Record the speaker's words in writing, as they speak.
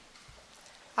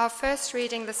Our first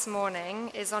reading this morning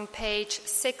is on page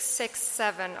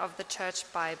 667 of the Church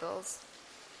Bibles.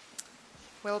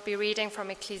 We'll be reading from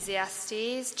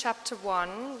Ecclesiastes chapter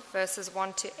 1, verses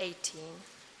 1 to 18.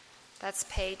 That's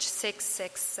page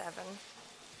 667.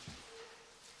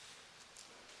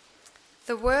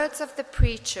 The words of the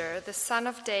preacher, the son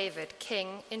of David,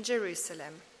 king in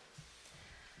Jerusalem.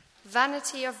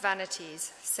 Vanity of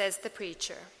vanities, says the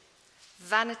preacher.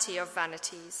 Vanity of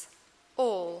vanities,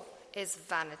 all is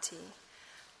vanity.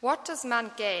 What does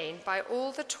man gain by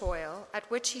all the toil at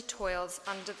which he toils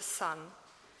under the sun?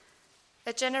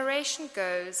 A generation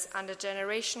goes and a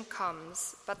generation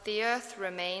comes, but the earth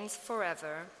remains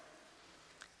forever.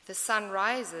 The sun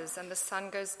rises and the sun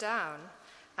goes down,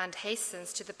 and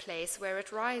hastens to the place where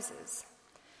it rises.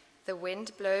 The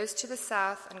wind blows to the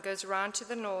south and goes round to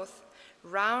the north.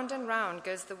 Round and round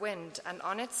goes the wind, and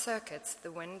on its circuits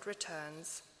the wind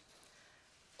returns.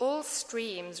 All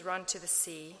streams run to the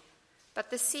sea,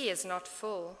 but the sea is not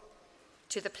full.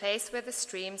 To the place where the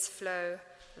streams flow,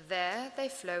 there they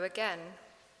flow again.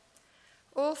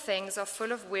 All things are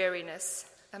full of weariness,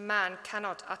 a man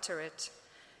cannot utter it.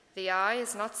 The eye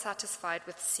is not satisfied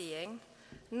with seeing,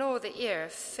 nor the ear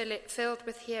filled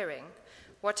with hearing.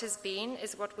 What has been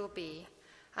is what will be,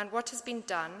 and what has been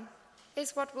done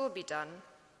is what will be done,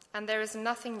 and there is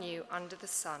nothing new under the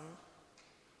sun.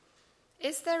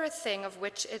 Is there a thing of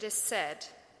which it is said,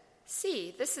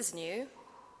 "See, this is new"?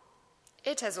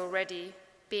 It has already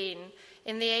been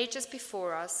in the ages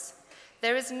before us.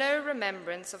 There is no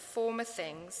remembrance of former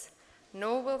things,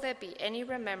 nor will there be any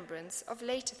remembrance of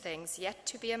later things yet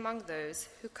to be among those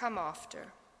who come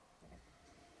after.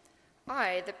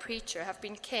 I, the preacher, have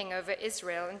been king over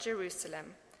Israel and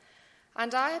Jerusalem,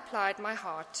 and I applied my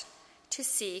heart to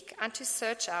seek and to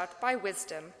search out by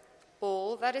wisdom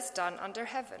all that is done under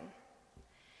heaven.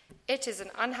 It is an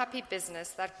unhappy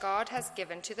business that God has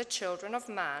given to the children of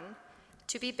man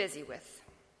to be busy with.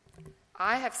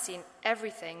 I have seen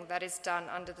everything that is done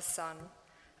under the sun,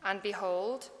 and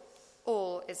behold,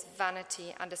 all is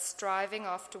vanity and a striving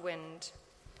after wind.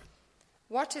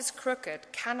 What is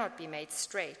crooked cannot be made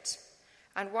straight,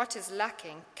 and what is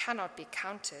lacking cannot be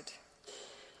counted.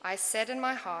 I said in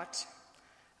my heart,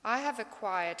 I have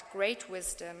acquired great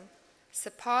wisdom,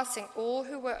 surpassing all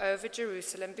who were over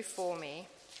Jerusalem before me.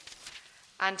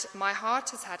 And my heart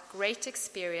has had great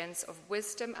experience of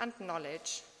wisdom and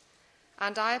knowledge.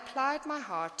 And I applied my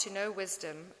heart to know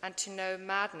wisdom and to know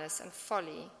madness and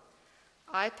folly.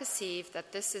 I perceive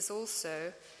that this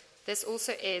also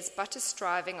is but a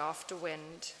striving after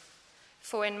wind.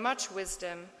 For in much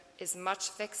wisdom is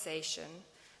much vexation,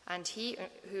 and he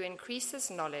who increases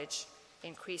knowledge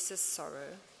increases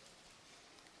sorrow.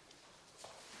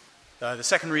 The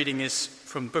second reading is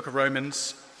from the book of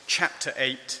Romans, chapter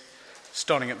 8,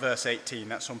 starting at verse 18.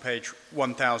 That's on page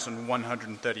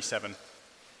 1137.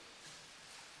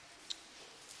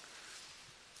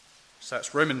 So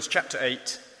that's Romans chapter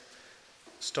 8,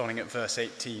 starting at verse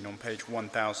 18 on page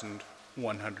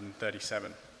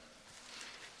 1137.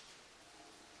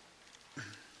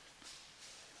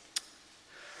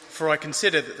 For I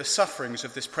consider that the sufferings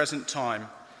of this present time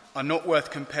are not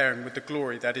worth comparing with the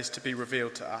glory that is to be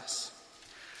revealed to us.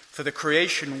 For the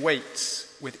creation waits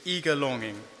with eager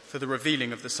longing for the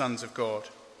revealing of the sons of God.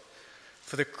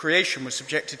 For the creation was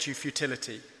subjected to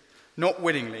futility, not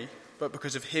willingly, but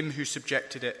because of him who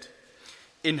subjected it,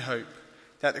 in hope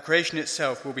that the creation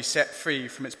itself will be set free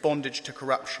from its bondage to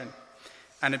corruption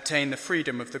and obtain the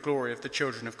freedom of the glory of the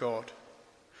children of God.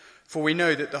 For we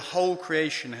know that the whole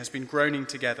creation has been groaning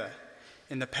together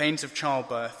in the pains of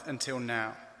childbirth until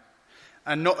now.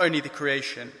 And not only the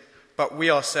creation, but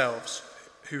we ourselves,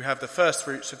 who have the first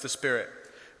fruits of the Spirit,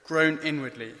 groan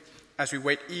inwardly as we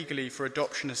wait eagerly for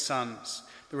adoption as sons,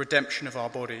 the redemption of our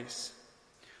bodies.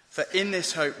 For in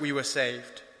this hope we were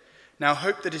saved. Now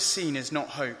hope that is seen is not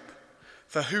hope,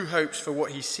 for who hopes for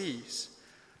what he sees?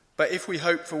 But if we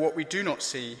hope for what we do not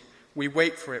see, we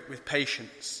wait for it with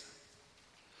patience.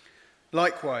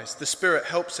 Likewise, the Spirit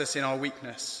helps us in our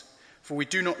weakness, for we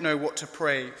do not know what to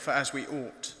pray for as we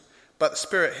ought, but the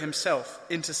Spirit himself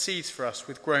intercedes for us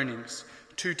with groanings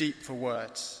too deep for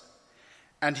words.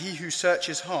 And he who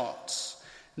searches hearts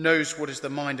knows what is the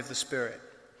mind of the Spirit,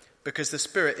 because the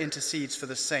Spirit intercedes for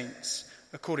the saints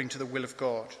according to the will of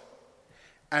God.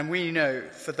 And we know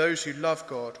for those who love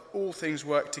God, all things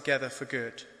work together for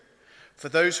good, for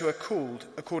those who are called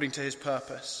according to his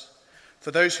purpose. For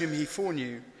those whom he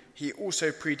foreknew, he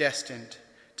also predestined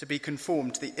to be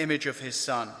conformed to the image of his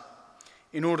Son,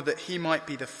 in order that he might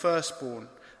be the firstborn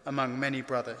among many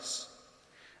brothers.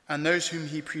 And those whom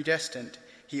he predestined,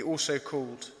 he also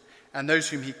called. And those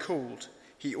whom he called,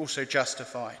 he also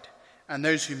justified. and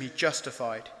those whom he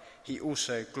justified, he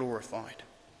also glorified.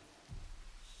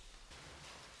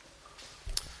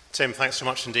 Tim, thanks so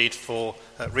much indeed for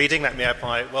reading. Let me add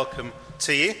my welcome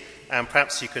to you. And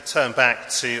perhaps you could turn back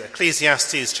to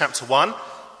Ecclesiastes chapter 1,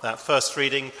 that first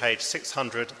reading, page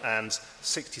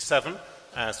 667,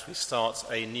 as we start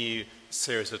a new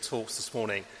series of talks this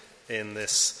morning in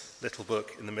this little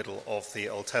book in the middle of the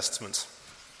Old Testament.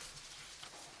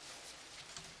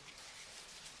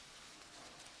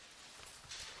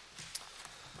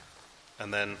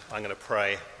 And then I'm going to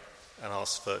pray and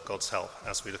ask for God's help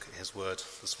as we look at his word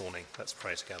this morning. Let's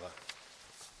pray together.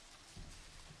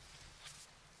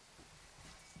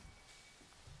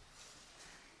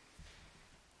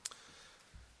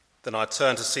 Then I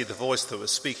turned to see the voice that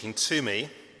was speaking to me,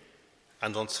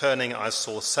 and on turning I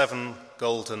saw 7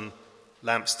 golden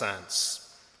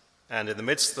lampstands, and in the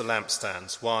midst of the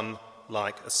lampstands one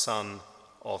like a son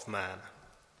of man.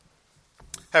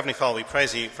 Heavenly Father, we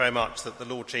praise you very much that the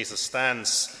Lord Jesus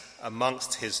stands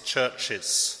amongst his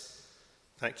churches.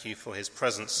 Thank you for his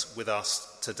presence with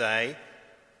us today.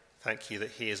 Thank you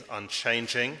that he is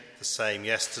unchanging, the same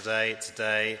yesterday,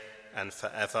 today, and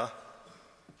forever.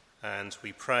 And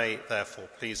we pray, therefore,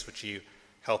 please would you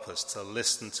help us to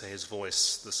listen to his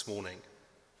voice this morning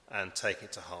and take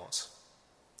it to heart.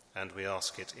 And we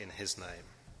ask it in his name.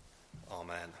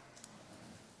 Amen.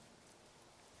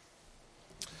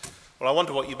 Well, I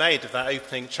wonder what you made of that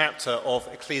opening chapter of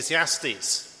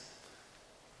Ecclesiastes.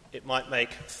 It might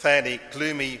make fairly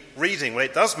gloomy reading. Well,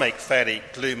 it does make fairly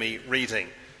gloomy reading.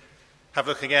 Have a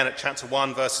look again at chapter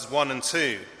 1, verses 1 and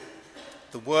 2.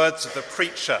 The words of the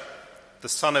preacher, the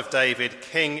son of David,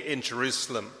 king in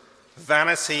Jerusalem.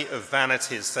 Vanity of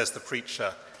vanities, says the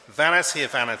preacher. Vanity of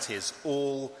vanities,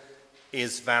 all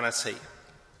is vanity.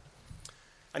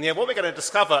 And yet what we're going to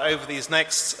discover over these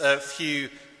next few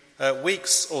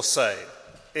weeks or so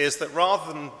is that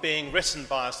rather than being written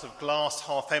by a sort of glass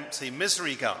half-empty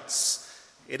misery guts,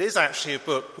 it is actually a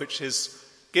book which is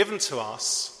given to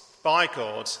us by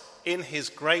God in his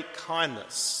great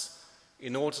kindness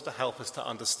in order to help us to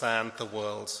understand the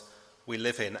world we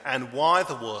live in and why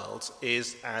the world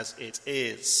is as it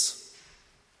is.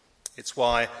 It's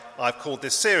why I've called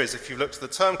this series, if you've looked at the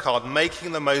term card,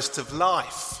 Making the Most of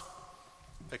Life,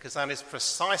 because that is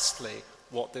precisely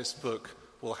what this book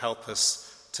will help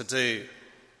us to do.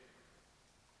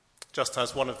 Just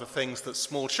as one of the things that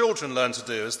small children learn to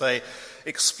do as they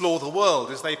explore the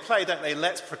world is they play, don't they?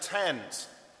 Let's pretend.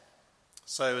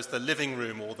 So as the living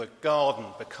room or the garden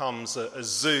becomes a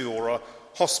zoo or a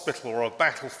hospital or a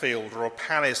battlefield or a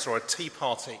palace or a tea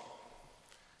party.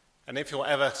 And if you're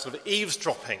ever sort of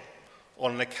eavesdropping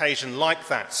on an occasion like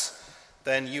that,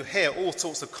 then you hear all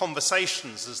sorts of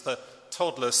conversations as the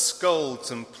toddler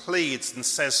scolds and pleads and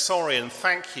says sorry and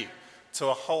thank you to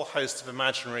a whole host of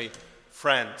imaginary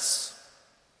friends.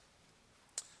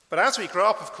 But as we grow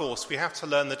up, of course, we have to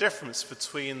learn the difference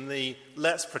between the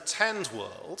let's pretend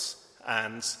world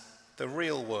and the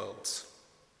real world.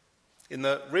 In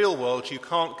the real world, you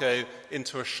can't go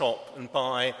into a shop and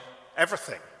buy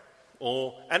everything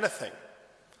or anything.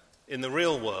 In the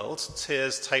real world,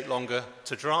 tears take longer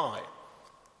to dry.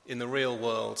 In the real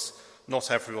world,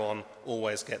 not everyone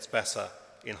always gets better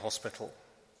in hospital.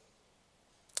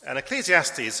 And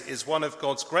Ecclesiastes is one of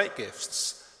God's great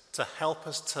gifts to help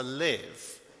us to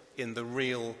live in the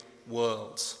real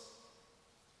world.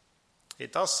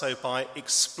 It does so by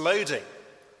exploding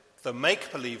the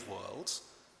make-believe world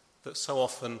that so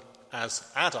often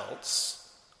as adults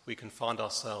we can find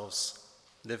ourselves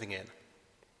living in.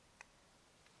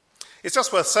 It's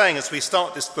just worth saying as we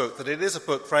start this book that it is a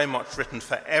book very much written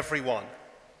for everyone.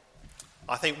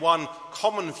 I think one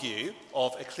common view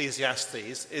of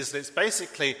Ecclesiastes is that it's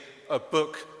basically a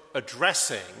book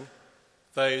addressing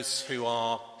those who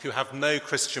have no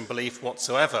Christian belief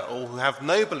whatsoever or who have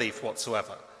no belief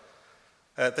whatsoever.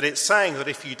 That it's saying that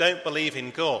if you don't believe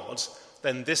in God,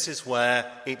 then this is where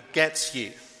it gets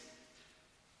you.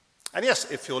 And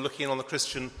yes, if you're looking on the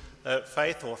Christian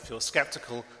faith, or if you're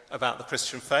sceptical about the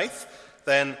Christian faith,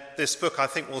 then this book, I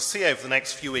think we'll see over the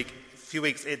next few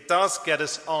weeks, it does get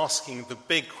us asking the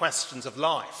big questions of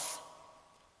life.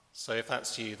 So if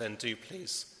that's you, then do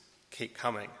please keep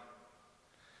coming.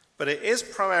 But it is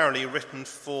primarily written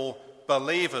for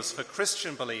believers, for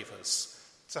Christian believers,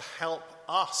 to help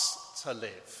us to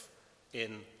live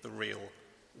in the real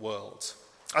world.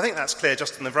 I think that's clear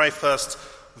just in the very first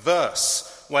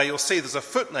verse, where you'll see there's a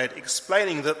footnote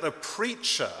explaining that the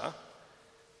preacher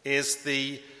is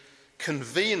the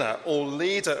convener or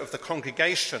leader of the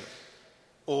congregation,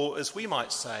 or as we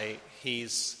might say,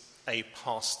 he's a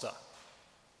pastor.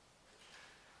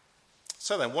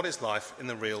 So then, what is life in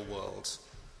the real world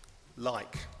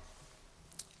like?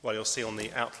 Well, you'll see on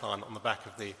the outline on the back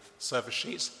of the service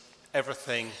sheet,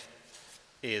 everything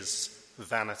is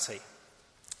vanity.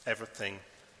 Everything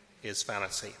is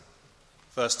vanity.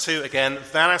 Verse 2 again,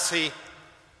 vanity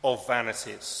of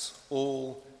vanities.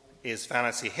 All is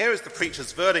vanity. Here is the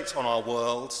preacher's verdict on our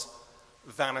world,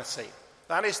 vanity.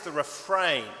 That is the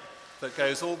refrain that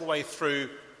goes all the way through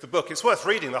the book. It's worth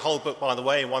reading the whole book, by the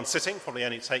way, in one sitting, probably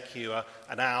only take you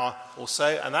an hour or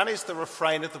so, and that is the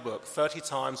refrain of the book, 30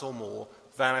 times or more,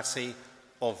 vanity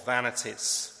of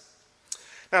vanities.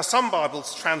 Now, some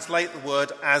Bibles translate the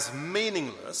word as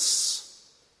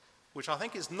meaningless, which I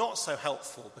think is not so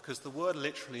helpful because the word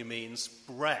literally means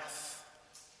breath.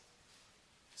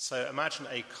 So imagine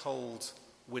a cold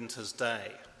winter's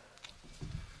day.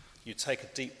 You take a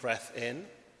deep breath in,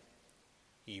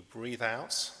 you breathe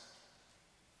out,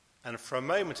 and for a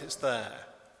moment it's there.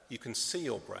 You can see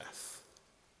your breath,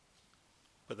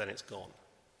 but then it's gone.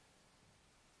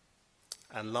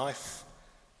 And life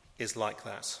is like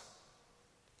that.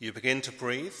 You begin to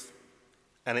breathe,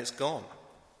 and it's gone.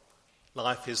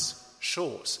 Life is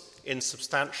short,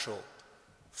 insubstantial,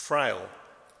 frail,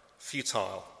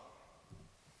 futile.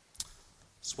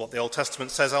 It's what the Old Testament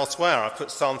says elsewhere. I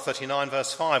put Psalm 39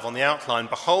 verse 5 on the outline.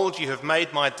 Behold, you have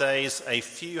made my days a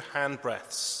few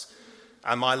handbreadths,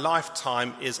 and my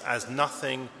lifetime is as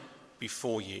nothing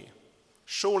before you.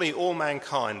 Surely all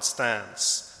mankind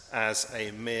stands as a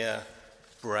mere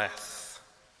breath.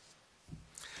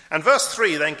 And verse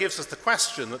 3 then gives us the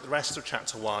question that the rest of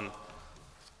chapter 1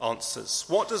 answers.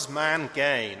 What does man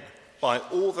gain by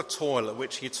all the toil at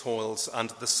which he toils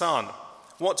under the sun?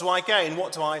 What do I gain?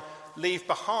 What do I leave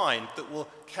behind that will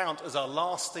count as a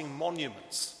lasting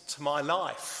monument to my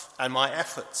life and my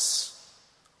efforts?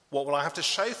 What will I have to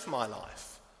show for my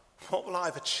life? What will I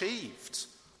have achieved?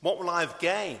 What will I have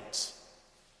gained?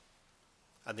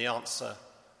 And the answer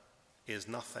is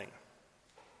nothing.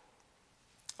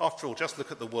 After all, just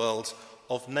look at the world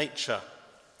of nature.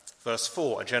 Verse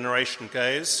 4, a generation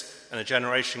goes and a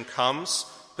generation comes,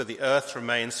 but the earth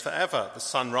remains forever. The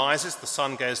sun rises, the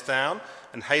sun goes down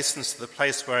and hastens to the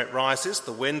place where it rises.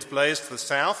 The wind blows to the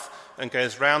south and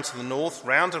goes round to the north.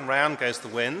 Round and round goes the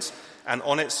wind, and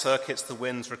on its circuits the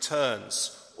wind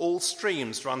returns. All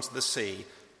streams run to the sea,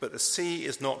 but the sea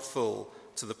is not full.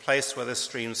 To the place where the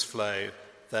streams flow,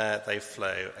 there they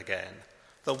flow again.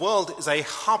 The world is a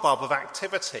hubbub of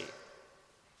activity,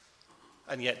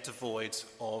 and yet devoid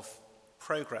of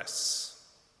progress.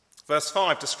 Verse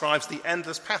 5 describes the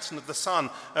endless pattern of the sun,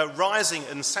 rising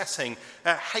and setting,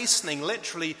 hastening,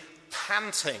 literally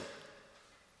panting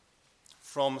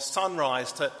from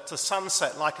sunrise to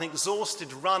sunset, like an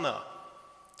exhausted runner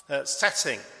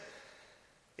setting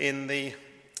in the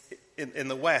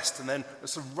west, and then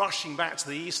sort of rushing back to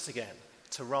the east again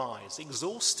to rise,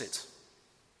 exhausted.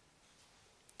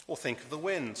 Or think of the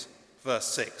wind, verse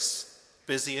 6,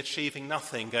 busy achieving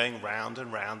nothing, going round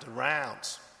and round and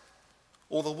round.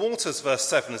 Or the waters, verse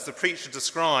 7, as the preacher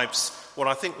describes what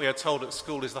I think we are told at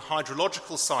school is the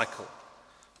hydrological cycle.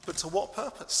 But to what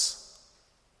purpose?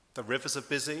 The rivers are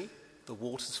busy, the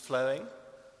water's flowing,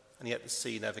 and yet the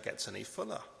sea never gets any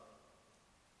fuller.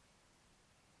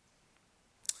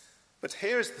 But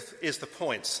here is the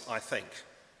point, I think.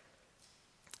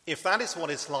 If that is what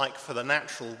it's like for the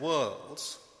natural world,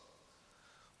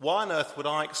 why on earth would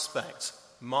I expect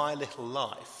my little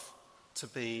life to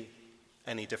be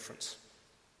any different?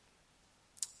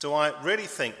 Do I really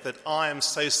think that I am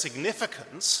so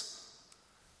significant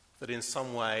that in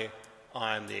some way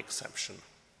I am the exception?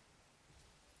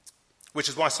 Which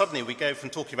is why suddenly we go from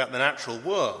talking about the natural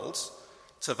world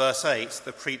to verse 8,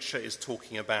 the preacher is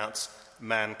talking about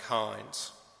mankind.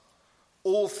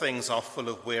 All things are full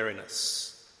of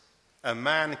weariness, and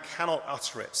man cannot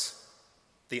utter it.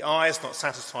 The eye is not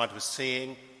satisfied with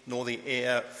seeing, nor the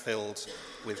ear filled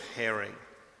with hearing.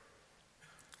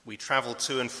 We travel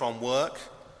to and from work.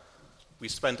 We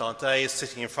spend our days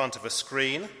sitting in front of a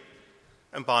screen,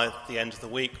 and by the end of the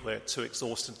week we're too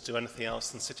exhausted to do anything else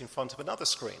than sit in front of another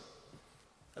screen.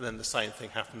 And then the same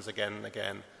thing happens again and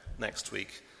again next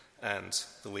week and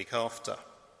the week after.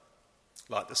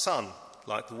 Like the sun,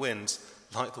 like the wind,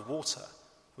 like the water,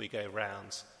 we go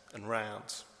round and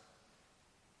round.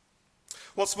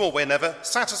 What's more, we're never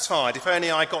satisfied. If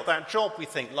only I got that job, we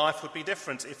think life would be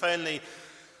different. If only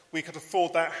we could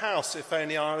afford that house. If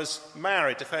only I was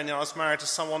married. If only I was married to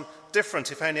someone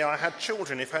different. If only I had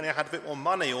children. If only I had a bit more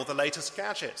money or the latest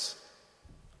gadget.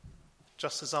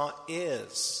 Just as our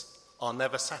ears are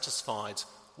never satisfied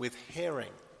with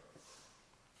hearing.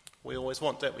 We always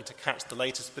want, don't we, to catch the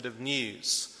latest bit of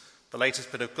news, the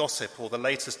latest bit of gossip, or the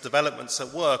latest developments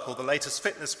at work, or the latest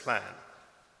fitness plan.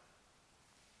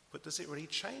 But does it really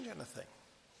change anything?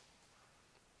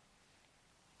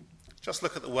 Just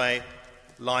look at the way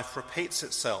life repeats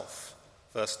itself.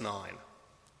 Verse 9.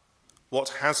 What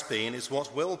has been is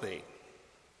what will be.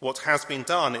 What has been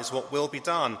done is what will be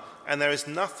done, and there is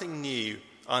nothing new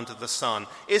under the sun.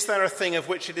 Is there a thing of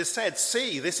which it is said,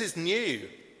 see, this is new?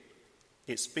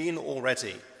 It's been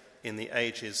already in the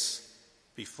ages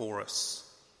before us.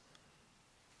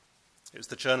 It was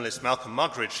the journalist Malcolm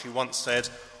Muggeridge who once said,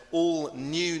 all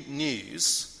new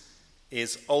news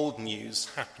is old news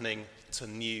happening to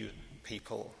new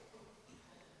people.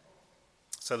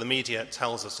 So the media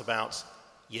tells us about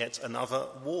yet another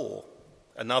war,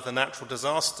 another natural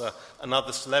disaster,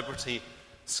 another celebrity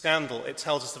scandal. It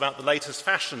tells us about the latest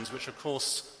fashions, which of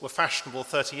course were fashionable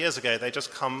 30 years ago. They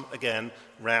just come again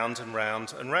round and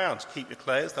round and round. Keep your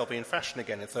clothes, they'll be in fashion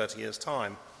again in 30 years'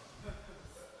 time.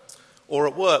 Or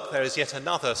at work, there is yet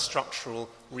another structural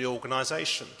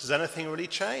reorganisation. Does anything really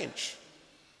change?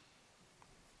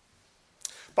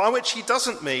 By which he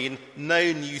doesn't mean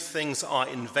no new things are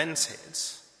invented,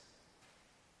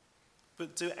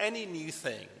 but do any new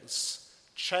things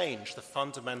change the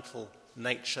fundamental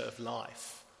nature of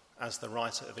life, as the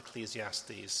writer of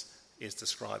Ecclesiastes is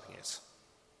describing it?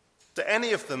 Do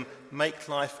any of them make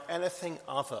life anything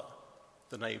other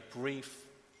than a brief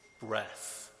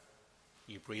breath?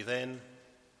 You breathe in,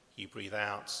 you breathe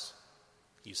out,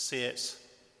 you see it,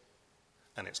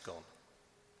 and it's gone.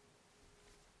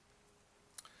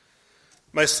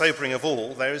 Most sobering of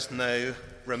all, there is no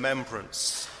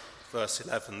remembrance. Verse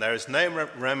 11, there is no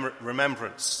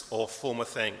remembrance of former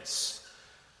things,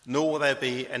 nor will there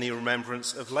be any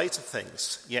remembrance of later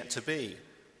things yet to be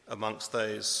amongst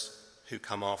those who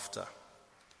come after.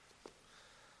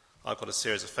 I've got a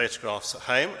series of photographs at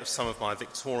home of some of my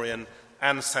Victorian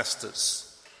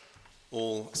ancestors,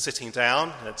 all sitting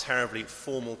down in a terribly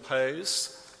formal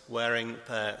pose, wearing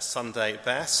their Sunday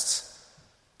best,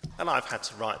 and I've had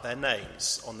to write their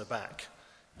names on the back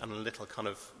and a little kind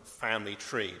of family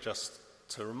tree just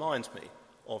to remind me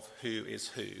of who is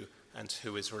who and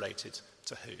who is related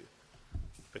to who,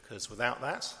 because without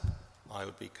that I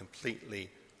would be completely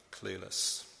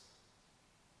clueless.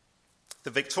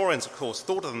 The Victorians, of course,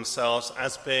 thought of themselves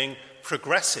as being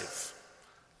progressive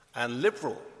and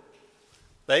liberal.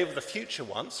 They were the future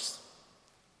once,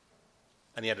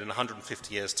 and yet in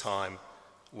 150 years' time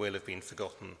will have been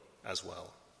forgotten as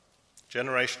well.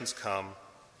 Generations come,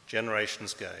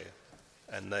 generations go,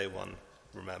 and no one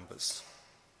remembers.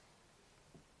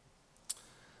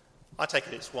 I take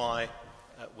it it's why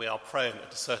we are prone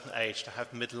at a certain age to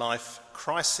have midlife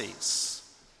crises,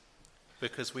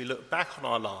 because we look back on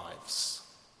our lives,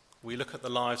 we look at the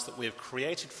lives that we have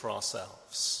created for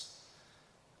ourselves,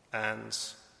 and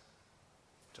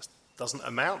just doesn't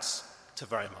amount to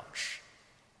very much.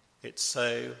 It's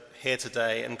so here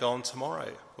today and gone tomorrow.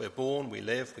 We're born, we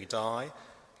live, we die.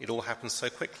 It all happens so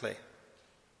quickly.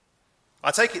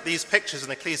 I take it these pictures in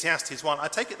Ecclesiastes 1, I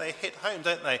take it they hit home,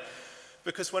 don't they?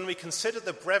 Because when we consider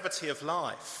the brevity of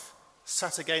life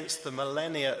sat against the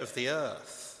millennia of the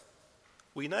earth,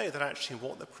 we know that actually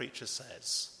what the preacher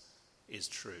says is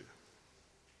true.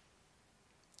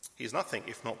 He's nothing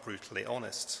if not brutally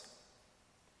honest.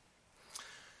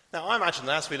 Now, I imagine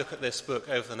that as we look at this book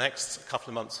over the next couple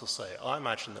of months or so, I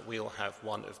imagine that we will have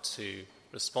one of two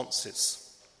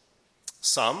responses.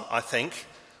 Some, I think,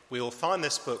 we will find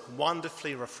this book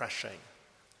wonderfully refreshing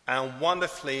and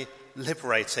wonderfully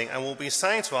liberating, and we'll be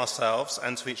saying to ourselves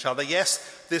and to each other,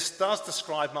 yes, this does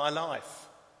describe my life.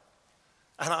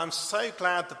 And I'm so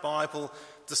glad the Bible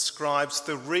describes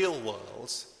the real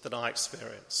world that I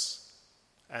experience.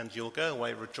 And you'll go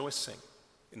away rejoicing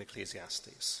in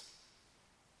Ecclesiastes.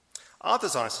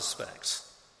 Others, I suspect,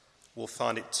 will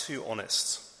find it too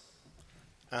honest,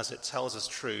 as it tells us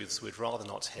truths we'd rather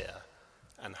not hear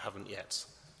and haven't yet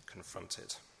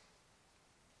confronted.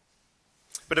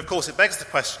 But of course it begs the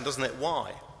question, doesn't it,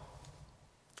 why?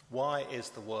 Why is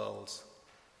the world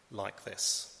like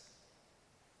this?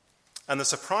 And the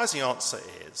surprising answer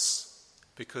is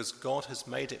because God has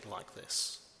made it like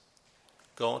this.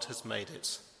 God has made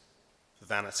it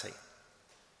vanity.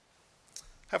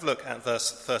 Have a look at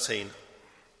verse 13.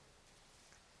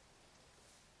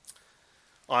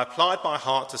 I applied my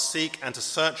heart to seek and to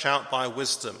search out by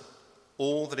wisdom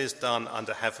all that is done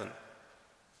under heaven.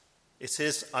 It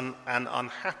is an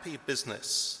unhappy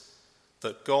business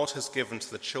that God has given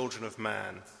to the children of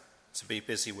man to be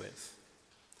busy with.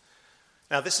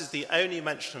 Now, this is the only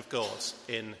mention of God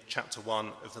in chapter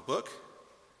 1 of the book.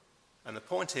 And the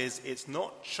point is, it's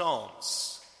not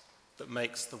chance that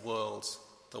makes the world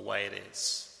the way it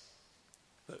is,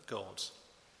 but God.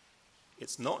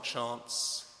 It's not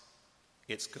chance,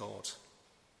 it's God.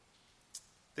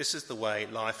 This is the way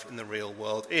life in the real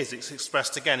world is. It's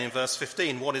expressed again in verse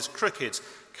 15. What is crooked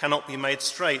cannot be made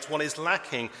straight. What is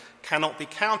lacking cannot be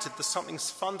counted. There's something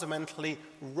fundamentally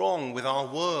wrong with our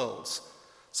world.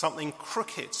 Something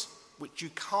crooked which you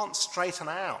can't straighten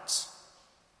out.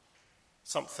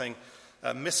 Something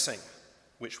missing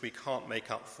which we can't make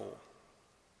up for.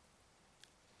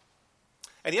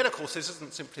 And yet, of course, this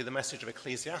isn't simply the message of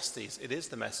Ecclesiastes. It is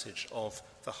the message of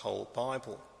the whole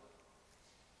Bible.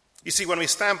 You see, when we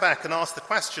stand back and ask the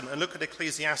question and look at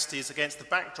Ecclesiastes against the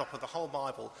backdrop of the whole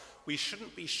Bible, we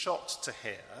shouldn't be shocked to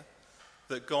hear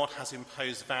that God has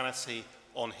imposed vanity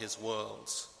on his world.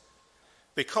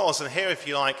 Because, and here, if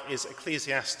you like, is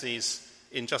Ecclesiastes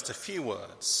in just a few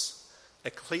words,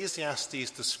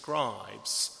 Ecclesiastes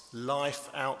describes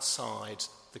life outside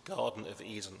the Garden of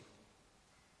Eden.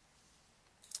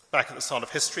 Back at the start of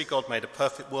history, God made a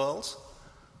perfect world,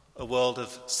 a world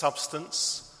of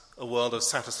substance, a world of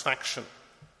satisfaction.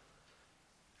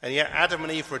 And yet Adam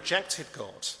and Eve rejected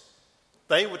God.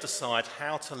 They would decide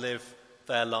how to live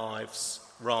their lives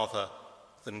rather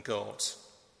than God.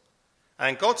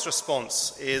 And God's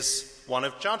response is one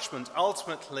of judgment,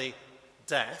 ultimately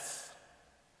death,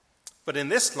 but in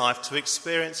this life to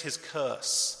experience his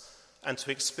curse and to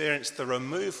experience the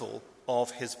removal of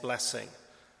his blessing,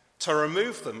 to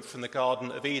remove them from the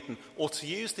Garden of Eden, or to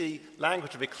use the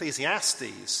language of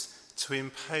Ecclesiastes, to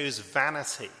impose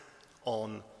vanity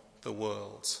on the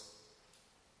world.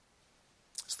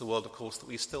 It's the world, of course, that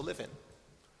we still live in.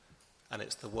 And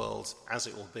it's the world as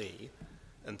it will be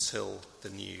until the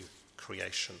new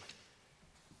creation.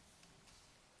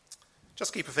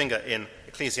 Just keep a finger in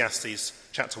Ecclesiastes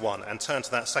chapter 1 and turn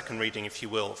to that second reading, if you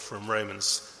will, from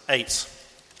Romans 8.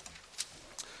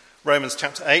 Romans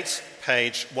chapter 8,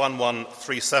 page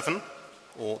 1137,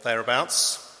 or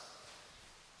thereabouts.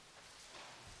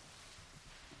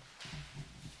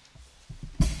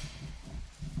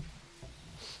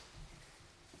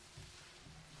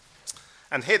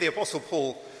 And here the Apostle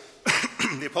Paul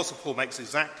makes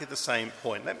exactly the same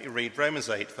point. Let me read Romans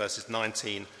 8, verses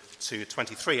 19 to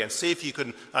 23, and see if you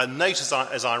can notice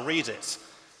as I read it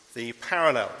the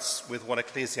parallels with what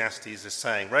Ecclesiastes is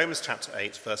saying. Romans chapter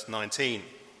 8, verse 19.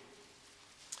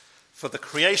 For the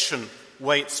creation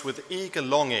waits with eager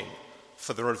longing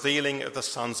for the revealing of the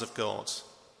sons of God.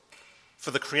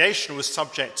 For the creation was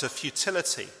subject to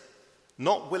futility,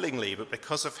 not willingly, but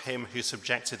because of him who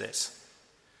subjected it,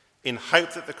 in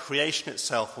hope that the creation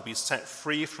itself will be set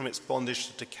free from its bondage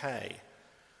to decay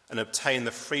and obtain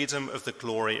the freedom of the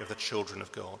glory of the children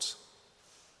of God.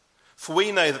 For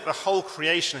we know that the whole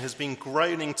creation has been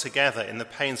groaning together in the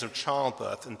pains of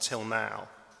childbirth until now.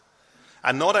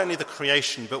 And not only the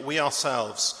creation, but we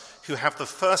ourselves, who have the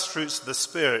first fruits of the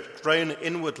Spirit, groan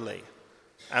inwardly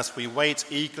as we wait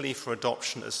eagerly for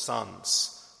adoption as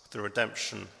sons, the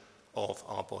redemption of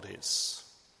our bodies.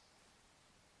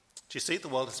 Do you see? The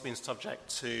world has been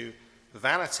subject to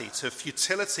vanity, to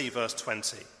futility, verse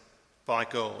 20, by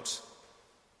God.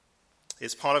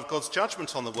 It's part of God's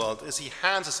judgment on the world as he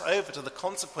hands us over to the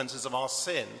consequences of our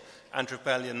sin and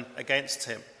rebellion against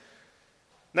him.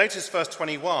 Notice verse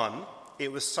 21,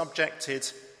 it was subjected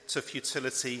to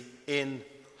futility in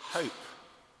hope.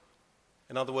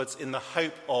 In other words, in the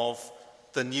hope of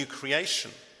the new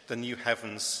creation, the new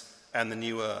heavens and the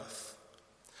new earth.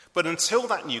 But until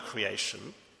that new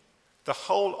creation, the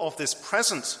whole of this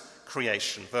present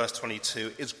creation, verse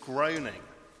 22, is groaning,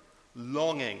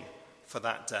 longing for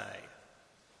that day.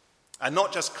 And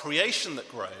not just creation that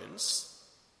groans,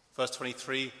 verse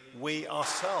 23, we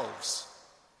ourselves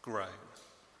groan.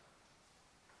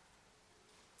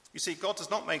 You see, God does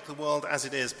not make the world as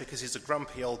it is because he's a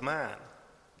grumpy old man,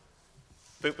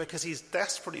 but because he's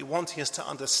desperately wanting us to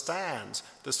understand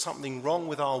there's something wrong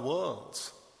with our world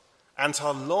and to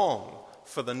long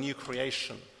for the new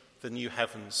creation, the new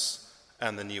heavens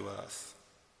and the new earth.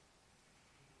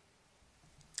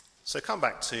 So come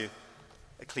back to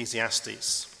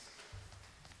Ecclesiastes.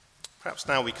 Perhaps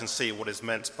now we can see what is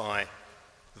meant by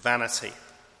vanity.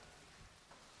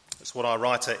 It's what our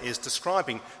writer is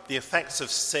describing. The effects of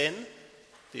sin,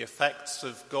 the effects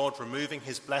of God removing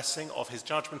his blessing, of his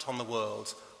judgment on the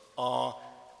world, are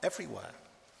everywhere.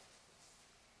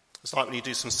 It's like when you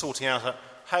do some sorting out at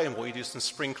home or you do some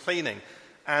spring cleaning,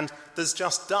 and there's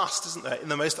just dust, isn't there, in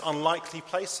the most unlikely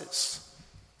places.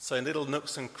 So in little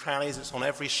nooks and crannies, it's on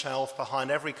every shelf, behind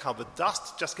every cupboard.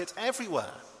 Dust just gets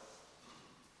everywhere.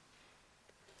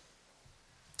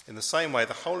 In the same way,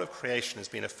 the whole of creation has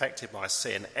been affected by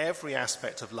sin, every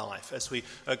aspect of life. As we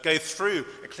go through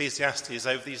Ecclesiastes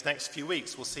over these next few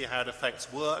weeks, we'll see how it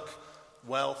affects work,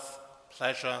 wealth,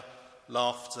 pleasure,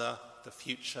 laughter, the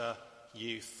future,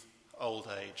 youth, old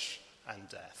age, and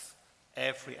death,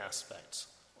 every aspect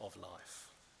of life.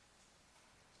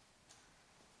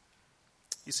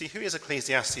 You see, who is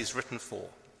Ecclesiastes written for?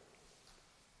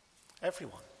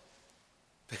 Everyone,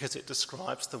 because it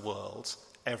describes the world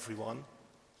everyone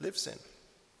lives in.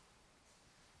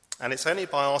 And it's only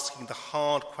by asking the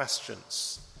hard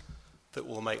questions that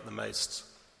we'll make the most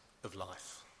of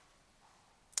life.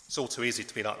 It's all too easy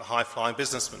to be like the high-flying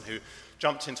businessman who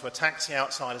jumped into a taxi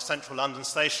outside a central London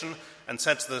station and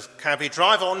said to the cabbie,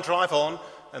 drive on,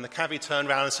 and the cabbie turned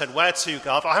around and said, where to,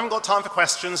 Gov? I haven't got time for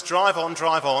questions, drive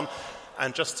on,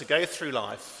 and just to go through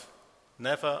life,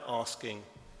 never asking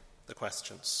the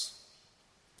questions.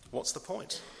 What's the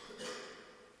point?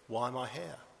 Why am I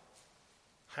here?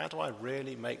 How do I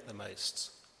really make the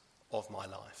most of my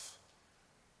life?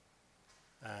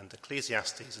 And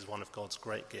Ecclesiastes is one of God's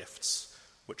great gifts,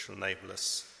 which will enable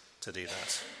us to do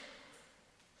that.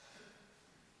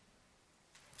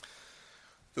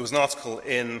 There was an article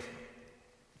in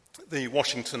the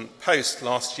Washington Post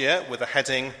last year with a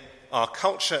heading, "Our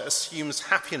culture assumes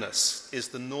happiness is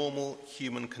the normal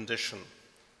human condition.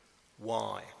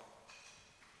 Why?"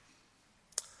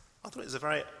 I thought it was a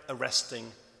very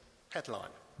arresting headline.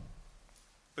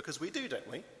 Because we do, don't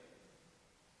we?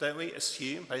 Don't we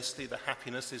assume, basically, that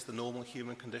happiness is the normal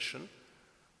human condition?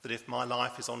 That if my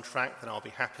life is on track, then I'll be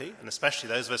happy. And especially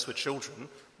those of us with children,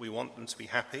 we want them to be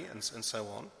happy, and so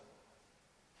on.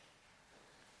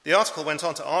 The article went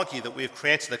on to argue that we've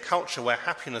created a culture where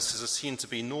happiness is assumed to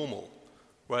be normal,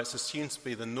 where it's assumed to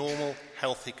be the normal,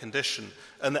 healthy condition,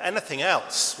 and that anything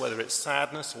else, whether it's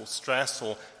sadness or stress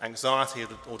or anxiety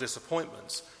or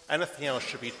disappointment, anything else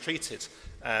should be treated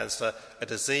as a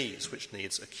disease which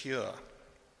needs a cure.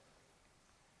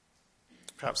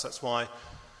 Perhaps that's why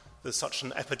there's such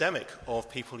an epidemic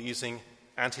of people using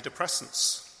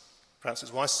antidepressants. Perhaps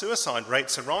it's why suicide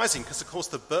rates are rising, because, of course,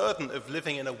 the burden of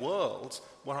living in a world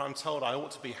where I'm told I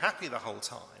ought to be happy the whole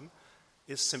time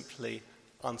is simply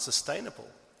unsustainable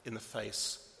in the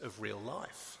face of real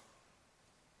life.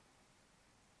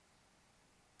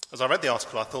 As I read the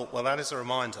article, I thought, well, that is a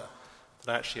reminder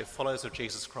that actually, as followers of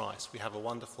Jesus Christ, we have a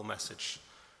wonderful message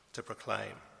to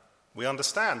proclaim. We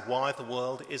understand why the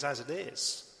world is as it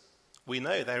is. We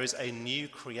know there is a new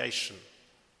creation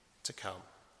to come.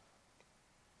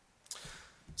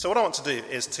 So what I want to do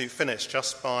is to finish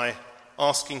just by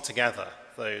asking together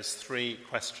those three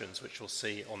questions which you'll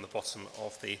see on the bottom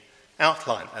of the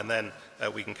outline, and then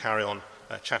we can carry on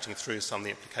chatting through some of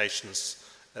the implications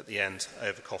at the end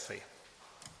over coffee.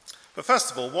 But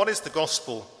first of all, what is the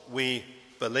gospel we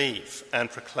believe and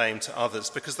proclaim to others?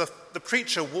 Because the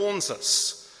preacher warns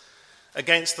us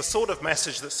against the sort of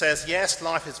message that says, yes,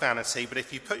 life is vanity, but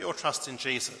if you put your trust in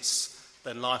Jesus,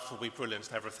 then life will be brilliant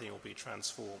and everything will be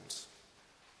transformed.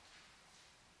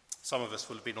 Some of us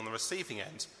will have been on the receiving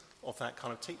end of that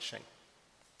kind of teaching.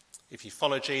 If you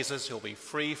follow Jesus, you'll be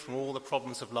free from all the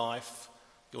problems of life.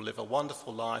 You'll live a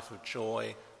wonderful life of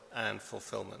joy and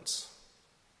fulfillment.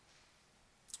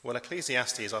 Well,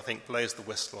 Ecclesiastes, I think, blows the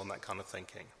whistle on that kind of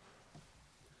thinking.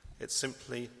 It's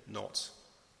simply not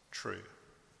true.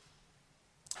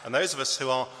 And those of us who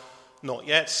are not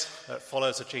yet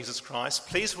followers of Jesus Christ,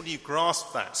 please will you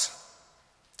grasp that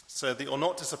so that you're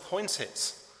not disappointed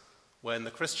when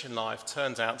the Christian life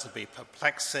turns out to be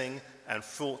perplexing and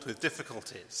fraught with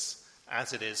difficulties,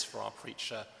 as it is for our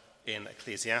preacher in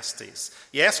Ecclesiastes.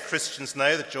 Yes, Christians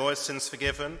know the joy of sins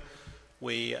forgiven.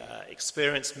 We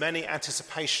experience many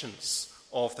anticipations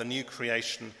of the new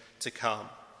creation to come.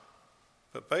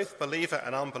 But both believer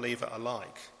and unbeliever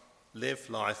alike live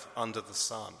life under the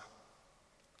sun.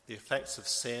 The effects of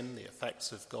sin, the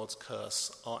effects of God's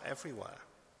curse are everywhere.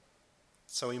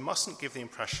 So we mustn't give the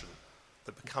impression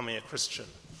that becoming a Christian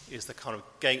is the kind of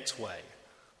gateway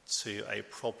to a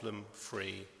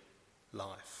problem-free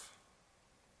life.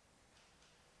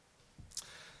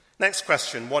 Next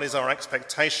question, what is our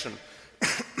expectation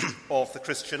of the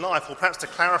Christian life? Well, perhaps to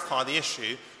clarify the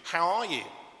issue, how are you?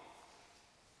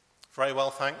 Very well,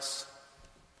 thanks.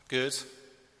 Good.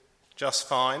 Just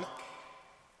fine.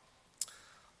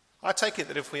 I take it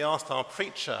that if we asked our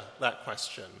preacher that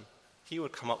question, he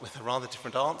would come up with a rather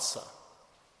different answer.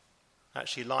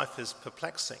 Actually, life is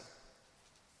perplexing.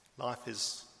 Life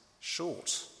is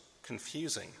short,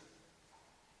 confusing.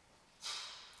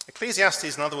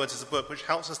 Ecclesiastes, in other words, is a book which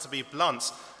helps us to be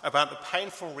blunt about the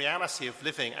painful reality of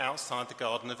living outside the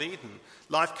Garden of Eden.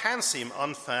 Life can seem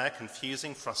unfair,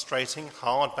 confusing, frustrating,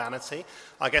 hard, vanity.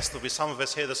 I guess there'll be some of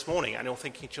us here this morning and you're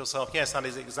thinking to yourself, yes, that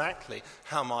is exactly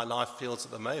how my life feels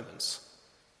at the moment.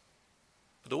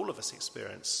 But all of us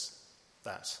experience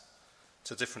that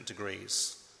to different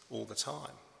degrees all the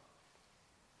time.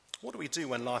 What do we do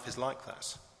when life is like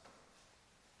that?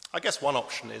 I guess one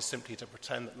option is simply to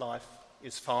pretend that life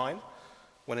is fine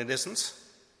when it isn't.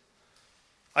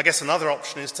 I guess another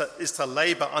option is to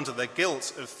labour under the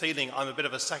guilt of feeling I'm a bit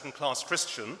of a second-class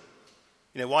Christian.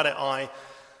 Why don't I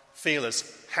feel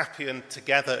as happy and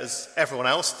together as everyone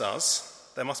else does?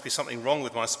 There must be something wrong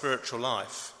with my spiritual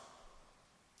life.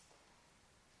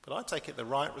 But I take it the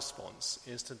right response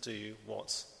is to do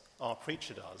what our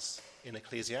preacher does in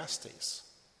Ecclesiastes.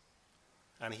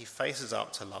 And he faces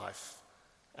up to life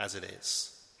as it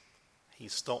is. He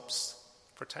stops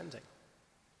pretending.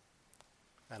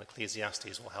 And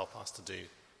Ecclesiastes will help us to do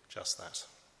just that.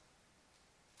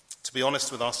 To be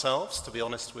honest with ourselves, to be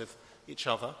honest with each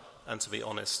other, and to be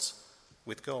honest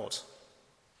with God.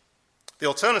 The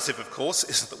alternative, of course,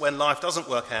 is that when life doesn't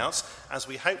work out as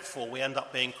we hope for, we end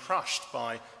up being crushed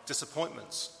by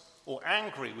disappointments, or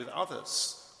angry with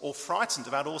others, or frightened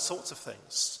about all sorts of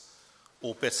things,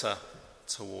 or bitter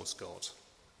towards God.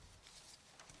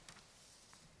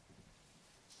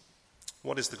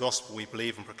 What is the gospel we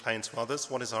believe and proclaim to others?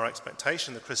 What is our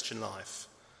expectation in the Christian life?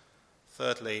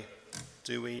 Thirdly,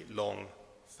 do we long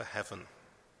for heaven?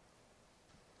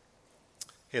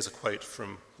 Here's a quote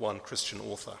from one Christian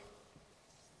author.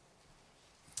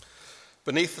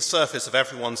 Beneath the surface of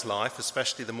everyone's life,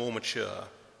 especially the more mature,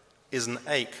 is an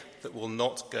ache that will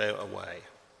not go away.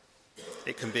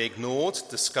 It can be ignored,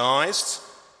 disguised,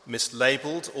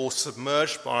 mislabeled, or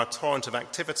submerged by a torrent of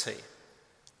activity,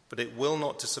 but it will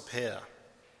not disappear.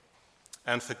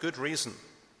 And for good reason.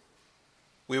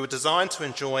 We were designed to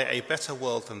enjoy a better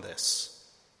world than this.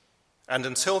 And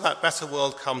until that better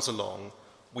world comes along,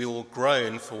 we will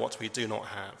groan for what we do not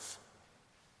have.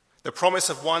 The promise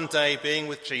of one day being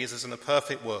with Jesus in a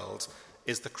perfect world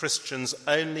is the Christian's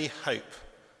only hope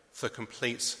for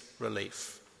complete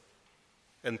relief.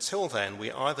 Until then,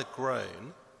 we either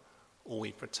groan or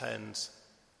we pretend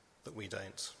that we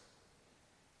don't.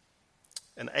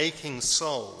 An aching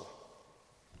soul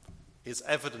is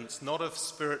evidence not of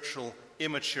spiritual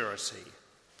immaturity,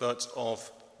 but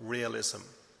of realism.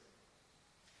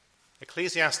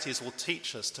 Ecclesiastes will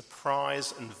teach us to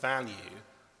prize and value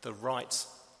the right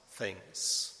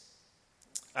things.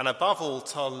 And above all,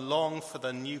 to long for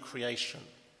the new creation,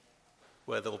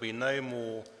 where there will be no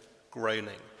more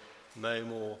groaning, no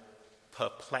more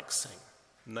perplexing,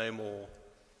 no more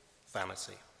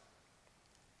vanity.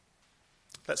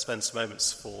 Let's spend some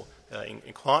moments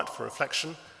in quiet for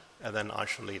reflection, and then I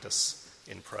shall lead us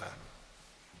in prayer.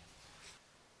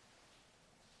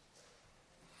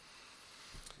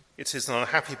 It is an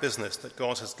unhappy business that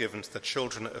God has given to the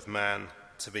children of man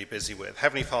to be busy with.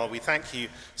 Heavenly Father, we thank you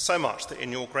so much that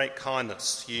in your great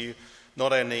kindness you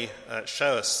not only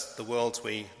show us the world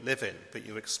we live in, but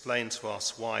you explain to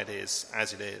us why it is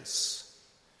as it is.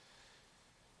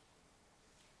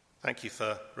 Thank you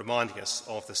for reminding us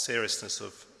of the seriousness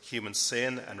of human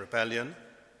sin and rebellion,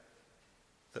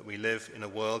 that we live in a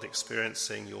world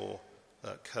experiencing your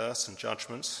curse and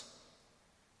judgment.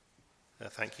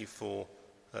 Thank you for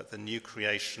the new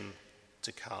creation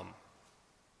to come.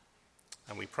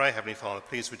 And we pray, Heavenly Father,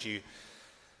 please would you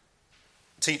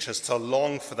teach us to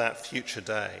long for that future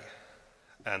day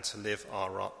and to live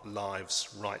our lives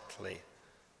rightly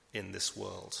in this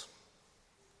world.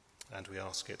 And we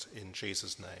ask it in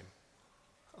Jesus' name.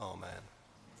 Amen.